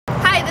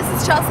this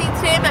is Chelsea.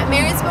 Today I'm at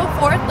Marysville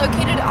Ford,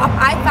 located off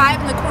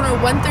I-5 in the corner of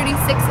 136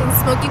 and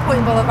Smoky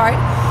Point Boulevard.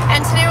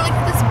 And today we're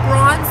looking at this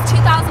bronze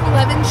 2011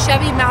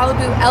 Chevy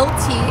Malibu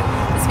LT.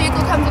 This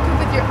vehicle comes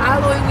equipped with your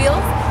alloy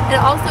wheels, and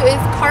it also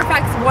is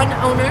Carfax one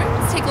owner.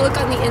 Let's take a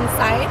look on the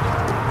inside.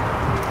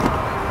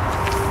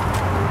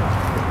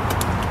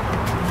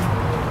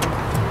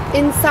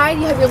 Inside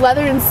you have your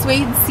leather and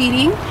suede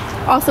seating,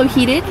 also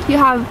heated. You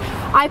have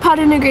iPod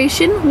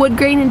integration, wood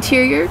grain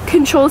interior,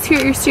 controls here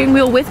at your steering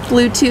wheel with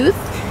Bluetooth.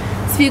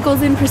 This vehicle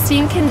is in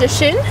pristine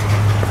condition.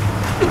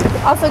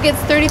 Also gets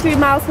 33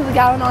 miles to the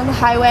gallon on the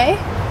highway.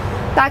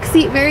 Back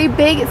seat very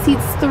big, it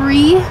seats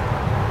 3.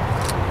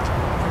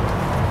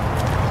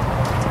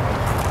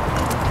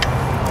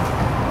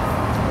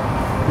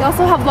 You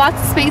also have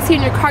lots of space here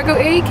in your cargo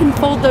area. You can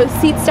fold those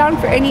seats down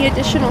for any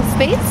additional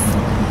space.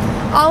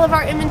 All of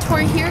our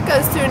inventory here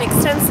goes through an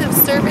extensive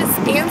service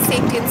and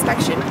safety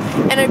inspection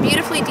and are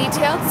beautifully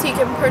detailed so you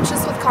can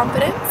purchase with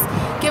confidence.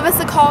 Give us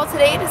a call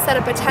today to set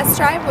up a test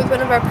drive with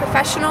one of our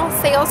professional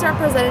sales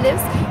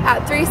representatives at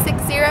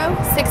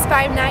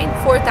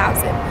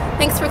 360-659-4000.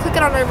 Thanks for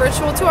clicking on our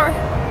virtual tour.